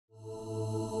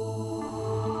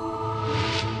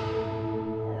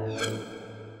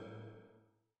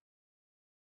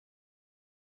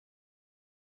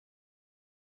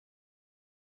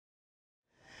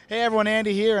Hey everyone,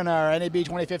 Andy here in our NAB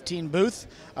 2015 booth.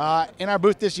 In our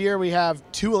booth this year we have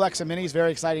two Alexa Minis,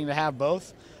 very exciting to have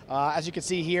both. As you can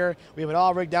see here, we have it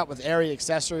all rigged out with Arri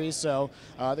accessories. So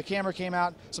the camera came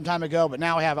out some time ago, but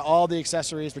now we have all the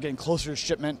accessories. We're getting closer to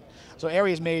shipment. So Arri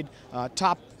has made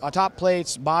top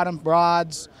plates, bottom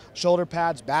rods, shoulder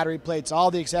pads, battery plates,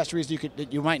 all the accessories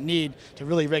that you might need to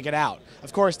really rig it out.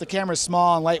 Of course, the camera is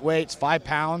small and lightweight, it's 5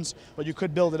 pounds, but you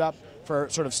could build it up for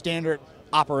sort of standard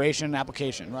operation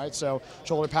application, right? So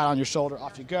shoulder pad on your shoulder,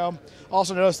 off you go.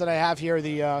 Also notice that I have here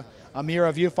the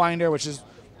Amira viewfinder, which is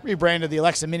rebranded the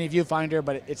Alexa Mini viewfinder,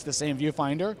 but it's the same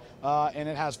viewfinder, and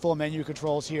it has full menu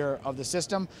controls here of the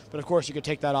system, but of course you could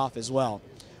take that off as well.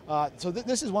 So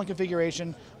this is one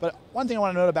configuration, but one thing I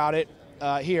want to note about it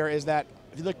here is that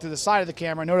if you look to the side of the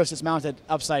camera, notice it's mounted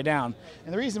upside down.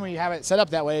 And the reason we have it set up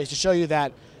that way is to show you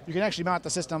that you can actually mount the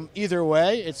system either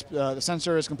way. It's the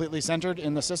sensor is completely centered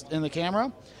in the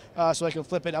camera, so I can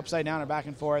flip it upside down or back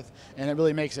and forth, and it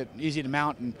really makes it easy to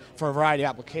mount and for a variety of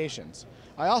applications.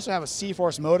 I also have a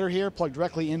C-Force motor here plugged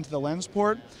directly into the lens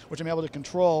port, which I'm able to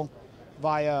control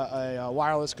via a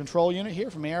wireless control unit here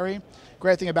from Arri.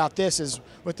 Great thing about this is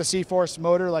with the C-Force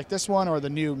motor like this one or the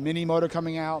new Mini motor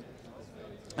coming out,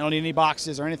 I don't need any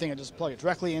boxes or anything. I just plug it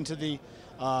directly into the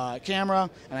camera,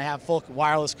 and I have full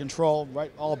wireless control,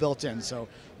 right, all built in. So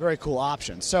very cool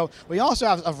options. So we also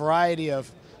have a variety of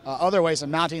other ways of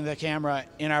mounting the camera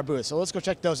in our booth. So let's go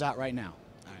check those out right now.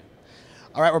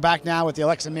 All right, we're back now with the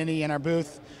Alexa Mini in our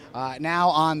booth. Now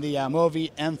on the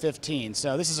MōVI M15.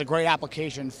 So this is a great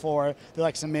application for the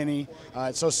Alexa Mini.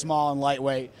 It's so small and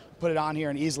lightweight. Put it on here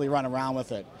and easily run around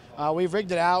with it. We've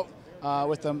rigged it out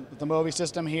with the MōVI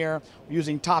system here,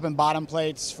 using top and bottom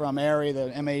plates from Arri,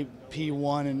 the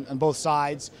MAP1 on both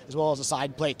sides, as well as a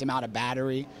side plate to mount a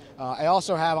battery. I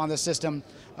also have on this system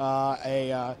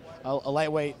a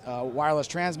lightweight wireless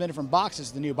transmitter from Box.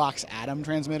 It's the new Box Atom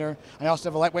transmitter. I also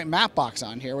have a lightweight map box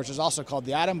on here, which is also called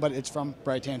the Atom, but it's from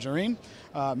Bright Tangerine,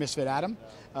 Misfit Atom.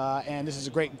 And this is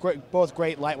both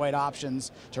great lightweight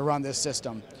options to run this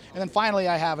system. And then finally,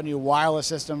 I have a new wireless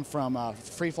system from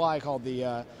Freefly called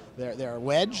their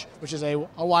WEDGE, which is a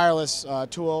wireless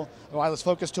tool, a wireless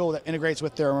focus tool that integrates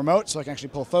with their remote, so I can actually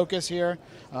pull focus here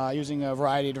using a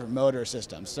variety of different motor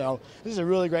systems. So this is a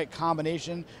really great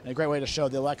combination and a great way to show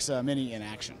the Alexa Mini in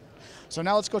action. So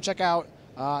now let's go check out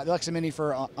the Alexa Mini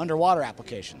for underwater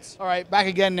applications. All right, back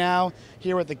again now,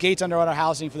 here with the Gates underwater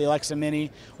housing for the Alexa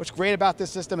Mini. What's great about this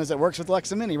system is it works with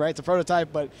Alexa Mini, right? It's a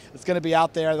prototype, but it's going to be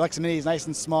out there. The Alexa Mini is nice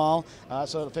and small,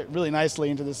 so it'll fit really nicely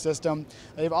into the system.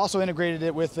 They've also integrated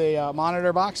it with a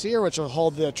monitor box here, which will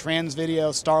hold the Trans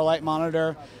Video Starlight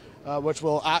monitor, which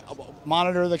will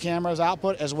monitor the camera's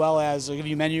output as well as give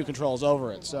you menu controls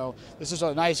over it. So this is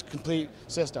a nice, complete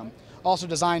system. Also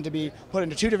designed to be put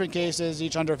into 2 different cases,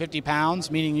 each under 50 pounds,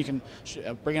 meaning you can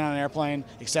bring it on an airplane,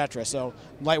 etc. So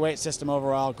lightweight system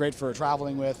overall, great for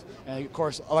traveling with. And of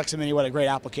course, Alexa Mini, what a great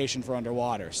application for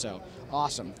underwater. So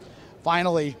awesome.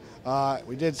 Finally,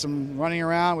 we did some running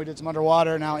around, we did some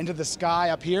underwater. Now into the sky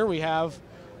up here, we have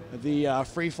the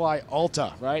Freefly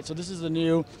Ultra, right? So this is the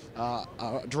new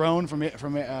drone from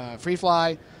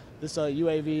Freefly. This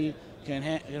UAV can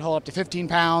hold up to 15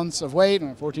 pounds of weight,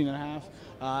 or 14 and a half.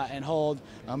 And hold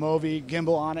a MōVI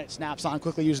gimbal on it, snaps on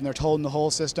quickly using their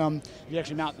toll-in-the-hole system. You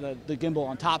actually mount the gimbal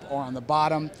on top or on the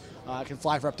bottom. It can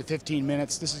fly for up to 15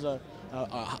 minutes. This is a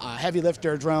heavy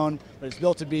lifter drone, but it's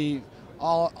built to be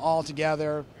all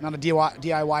together, not a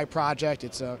DIY project.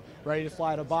 It's ready to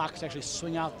fly out of a box, actually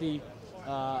swing out the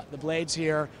blades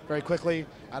here very quickly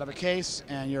out of a case,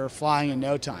 and you're flying in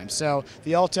no time. So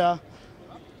the Ultra,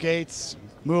 Gates,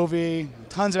 MōVI,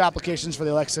 tons of applications for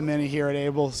the Alexa Mini here at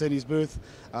AbelCine's booth.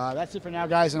 That's it for now,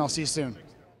 guys, and I'll see you soon.